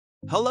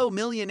Hello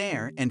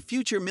millionaire and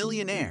future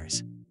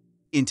millionaires.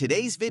 In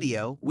today's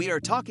video, we are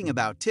talking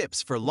about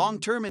tips for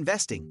long-term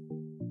investing.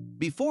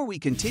 Before we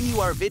continue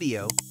our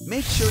video,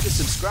 make sure to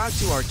subscribe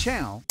to our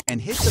channel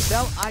and hit the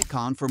bell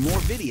icon for more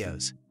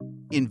videos.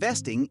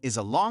 Investing is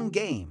a long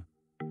game.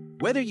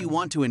 Whether you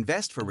want to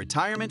invest for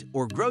retirement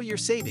or grow your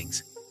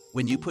savings,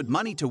 when you put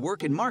money to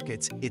work in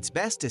markets, it's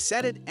best to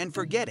set it and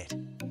forget it.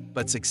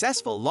 But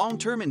successful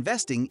long-term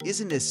investing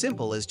isn't as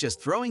simple as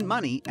just throwing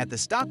money at the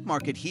stock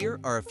market.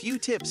 Here are a few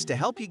tips to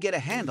help you get a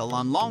handle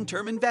on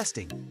long-term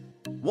investing.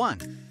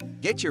 1.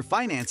 Get your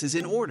finances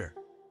in order.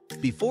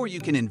 Before you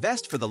can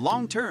invest for the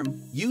long term,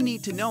 you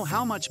need to know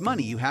how much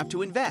money you have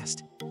to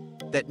invest.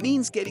 That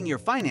means getting your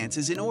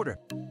finances in order.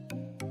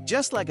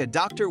 Just like a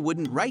doctor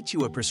wouldn't write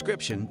you a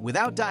prescription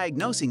without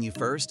diagnosing you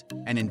first,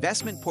 an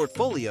investment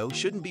portfolio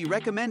shouldn't be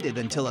recommended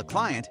until a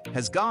client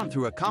has gone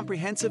through a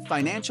comprehensive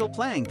financial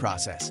planning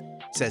process,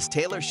 says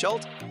Taylor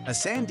Schultz, a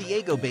San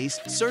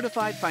Diego-based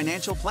certified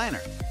financial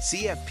planner,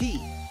 CFP,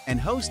 and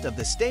host of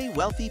the Stay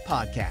Wealthy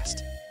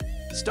podcast.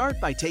 Start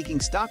by taking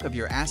stock of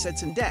your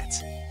assets and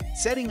debts,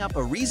 setting up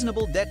a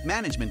reasonable debt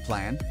management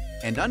plan,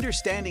 and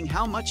understanding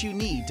how much you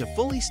need to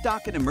fully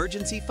stock an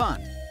emergency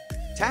fund.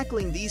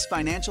 Tackling these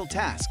financial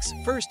tasks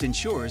first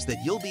ensures that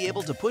you'll be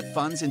able to put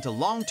funds into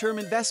long-term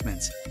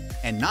investments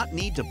and not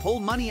need to pull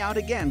money out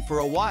again for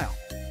a while.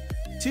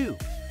 2.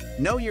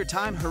 Know your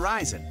time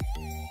horizon.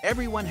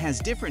 Everyone has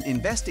different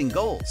investing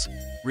goals: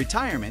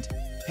 retirement,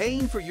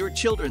 paying for your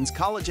children's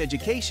college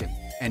education,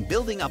 and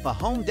building up a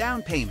home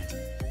down payment.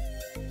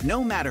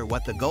 No matter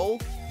what the goal,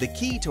 the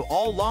key to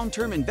all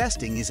long-term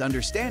investing is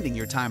understanding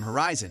your time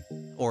horizon,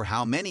 or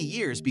how many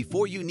years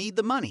before you need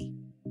the money.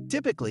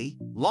 Typically,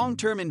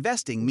 long-term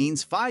investing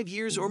means 5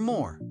 years or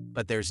more,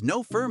 but there's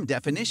no firm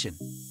definition.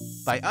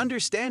 By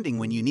understanding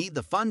when you need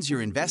the funds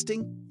you're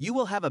investing, you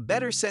will have a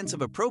better sense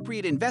of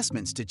appropriate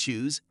investments to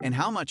choose and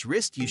how much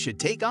risk you should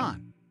take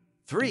on.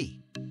 3.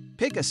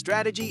 Pick a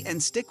strategy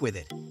and stick with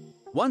it.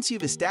 Once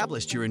you've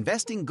established your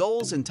investing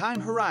goals and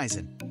time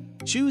horizon,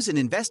 choose an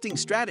investing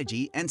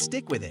strategy and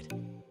stick with it.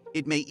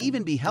 It may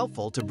even be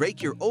helpful to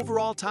break your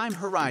overall time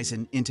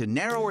horizon into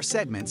narrower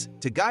segments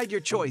to guide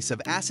your choice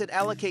of asset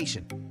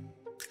allocation.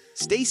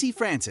 Stacey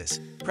Francis,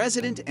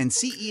 president and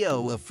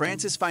CEO of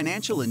Francis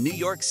Financial in New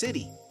York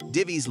City,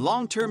 divvies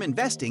long-term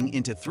investing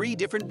into 3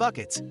 different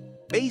buckets,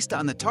 based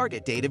on the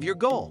target date of your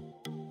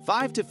goal: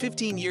 5 to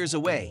 15 years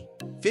away,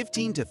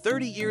 15 to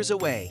 30 years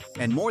away,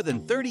 and more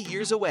than 30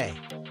 years away.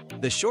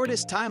 The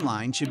shortest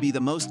timeline should be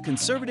the most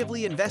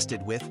conservatively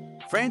invested with,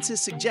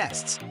 Francis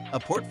suggests, a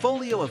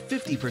portfolio of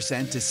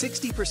 50% to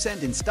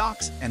 60% in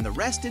stocks and the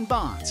rest in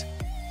bonds.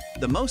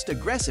 The most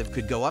aggressive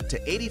could go up to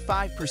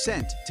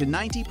 85% to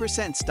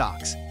 90%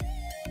 stocks.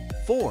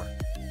 4.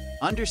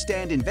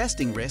 Understand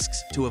investing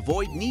risks to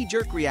avoid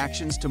knee-jerk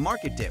reactions to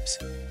market dips.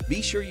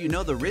 Be sure you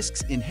know the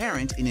risks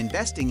inherent in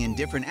investing in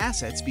different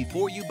assets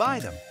before you buy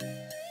them.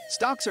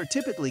 Stocks are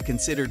typically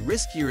considered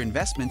riskier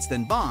investments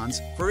than bonds,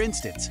 for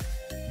instance.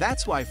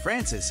 That's why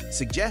Francis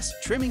suggests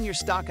trimming your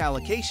stock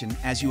allocation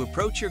as you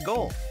approach your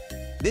goal.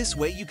 This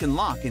way you can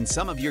lock in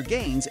some of your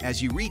gains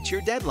as you reach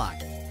your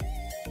deadline.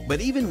 But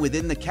even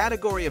within the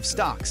category of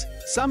stocks,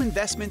 some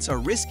investments are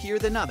riskier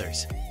than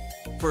others.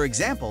 For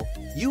example,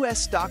 U.S.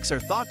 stocks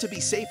are thought to be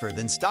safer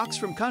than stocks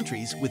from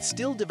countries with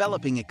still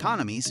developing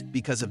economies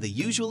because of the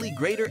usually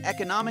greater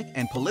economic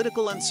and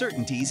political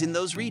uncertainties in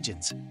those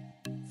regions.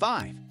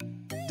 5.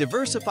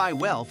 Diversify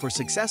well for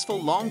successful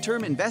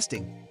long-term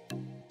investing.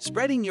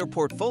 Spreading your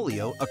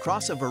portfolio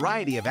across a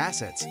variety of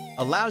assets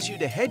allows you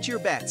to hedge your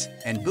bets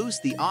and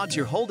boost the odds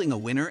you're holding a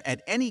winner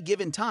at any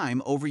given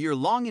time over your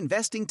long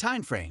investing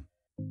time frame.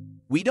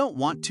 We don't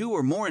want 2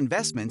 or more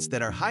investments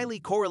that are highly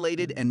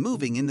correlated and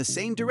moving in the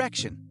same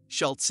direction,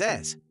 Schultz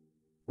says.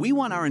 We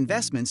want our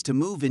investments to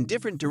move in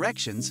different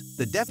directions,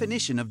 the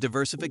definition of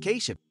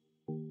diversification.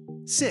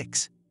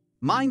 6.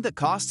 Mind the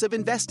costs of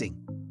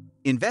investing.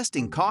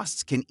 Investing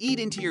costs can eat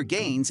into your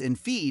gains and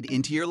feed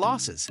into your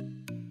losses.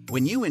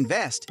 When you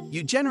invest,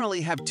 you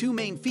generally have 2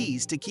 main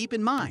fees to keep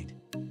in mind: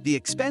 the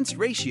expense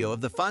ratio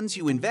of the funds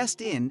you invest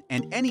in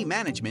and any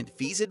management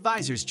fees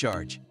advisors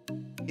charge.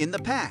 In the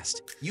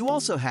past, you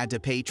also had to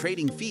pay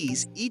trading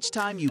fees each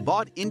time you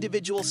bought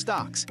individual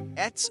stocks,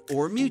 ETFs,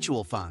 or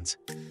mutual funds,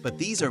 but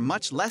these are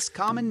much less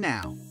common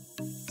now.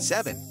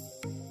 7.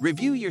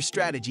 Review your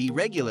strategy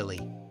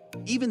regularly.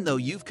 Even though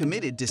you've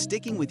committed to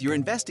sticking with your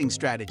investing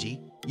strategy,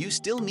 you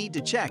still need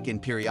to check in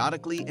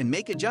periodically and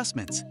make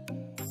adjustments.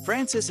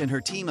 Francis and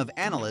her team of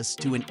analysts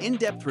do an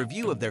in-depth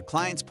review of their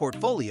clients'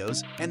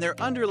 portfolios and their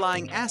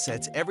underlying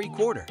assets every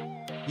quarter.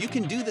 You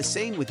can do the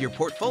same with your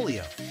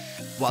portfolio.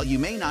 While you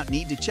may not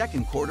need to check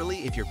in quarterly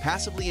if you're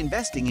passively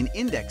investing in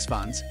index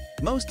funds,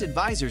 most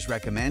advisors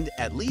recommend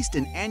at least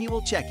an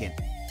annual check-in.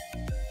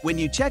 When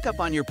you check up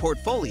on your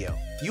portfolio,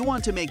 you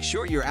want to make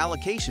sure your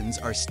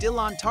allocations are still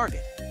on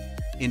target.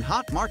 In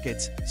hot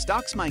markets,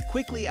 stocks might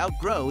quickly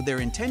outgrow their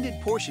intended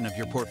portion of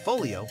your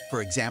portfolio,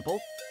 for example,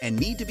 and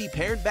need to be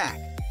pared back.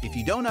 If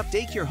you don't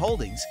update your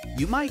holdings,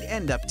 you might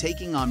end up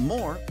taking on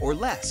more or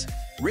less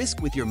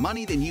risk with your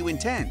money than you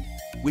intend.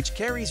 which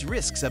carries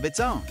risks of its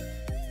own.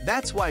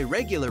 That's why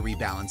regular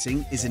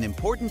rebalancing is an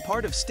important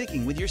part of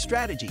sticking with your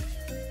strategy.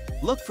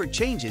 Look for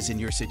changes in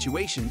your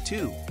situation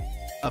too.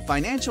 A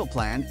financial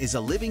plan is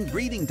a living,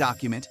 breathing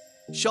document,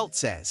 Schultz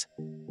says.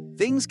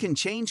 Things can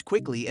change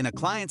quickly in a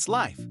client's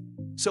life,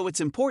 so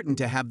it's important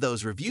to have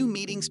those review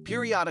meetings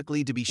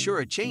periodically to be sure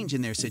a change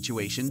in their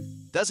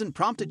situation doesn't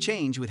prompt a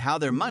change with how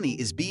their money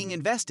is being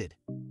invested.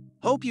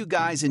 Hope you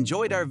guys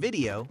enjoyed our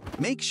video.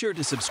 Make sure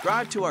to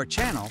subscribe to our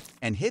channel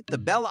and hit the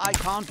bell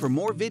icon for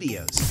more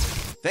videos.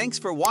 Thanks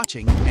for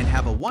watching and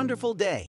have a wonderful day.